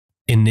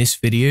In this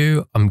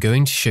video, I'm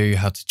going to show you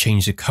how to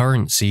change the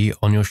currency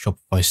on your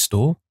Shopify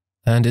store,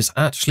 and it's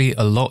actually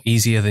a lot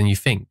easier than you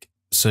think.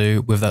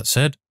 So with that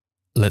said,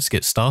 let's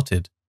get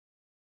started.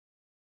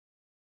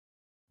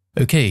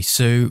 Okay,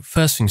 so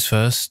first things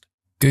first,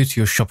 go to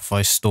your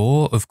Shopify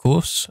store, of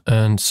course,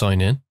 and sign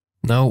in.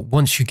 Now,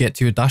 once you get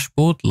to your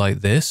dashboard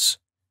like this,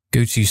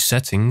 go to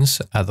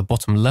Settings at the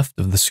bottom left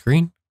of the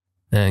screen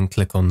and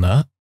click on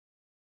that.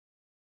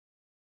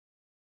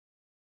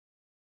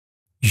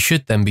 You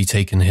should then be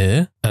taken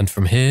here, and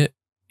from here,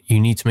 you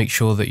need to make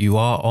sure that you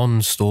are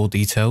on store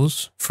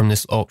details from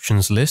this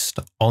options list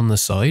on the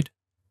side,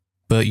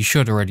 but you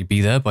should already be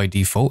there by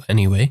default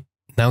anyway.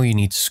 Now you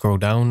need to scroll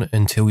down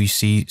until you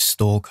see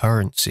store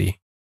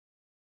currency.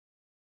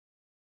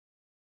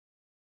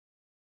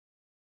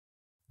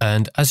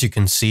 And as you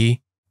can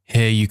see,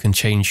 here you can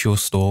change your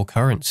store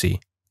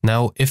currency.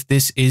 Now, if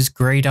this is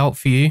grayed out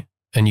for you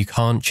and you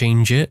can't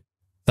change it,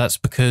 that's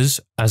because,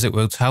 as it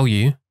will tell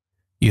you,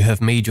 you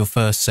have made your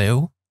first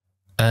sale,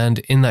 and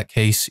in that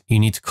case, you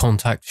need to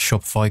contact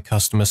Shopify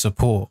customer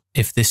support.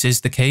 If this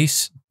is the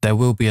case, there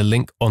will be a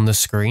link on the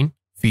screen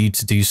for you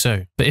to do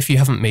so. But if you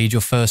haven't made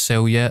your first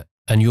sale yet,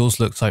 and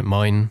yours looks like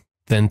mine,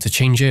 then to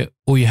change it,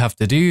 all you have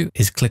to do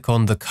is click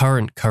on the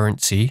current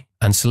currency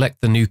and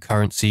select the new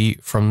currency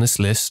from this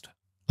list,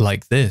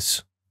 like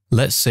this.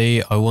 Let's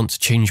say I want to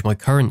change my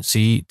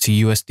currency to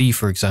USD,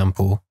 for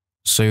example,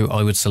 so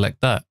I would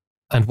select that.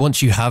 And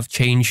once you have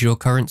changed your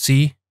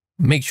currency,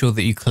 make sure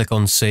that you click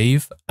on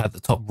Save at the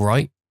top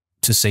right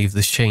to save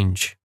this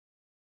change.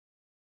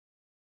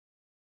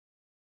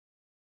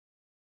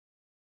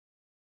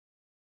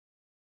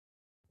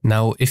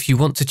 Now, if you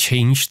want to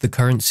change the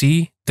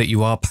currency that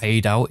you are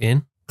paid out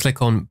in,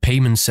 click on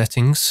Payment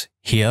Settings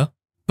here,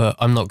 but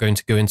I'm not going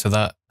to go into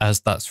that as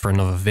that's for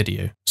another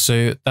video.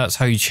 So that's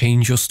how you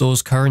change your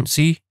store's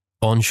currency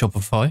on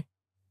Shopify.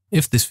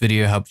 If this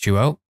video helped you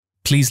out,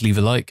 please leave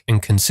a like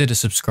and consider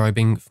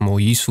subscribing for more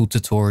useful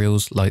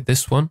tutorials like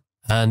this one.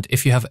 And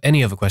if you have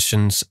any other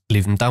questions,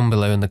 leave them down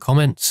below in the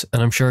comments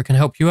and I'm sure I can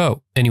help you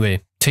out.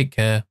 Anyway, take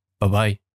care. Bye-bye.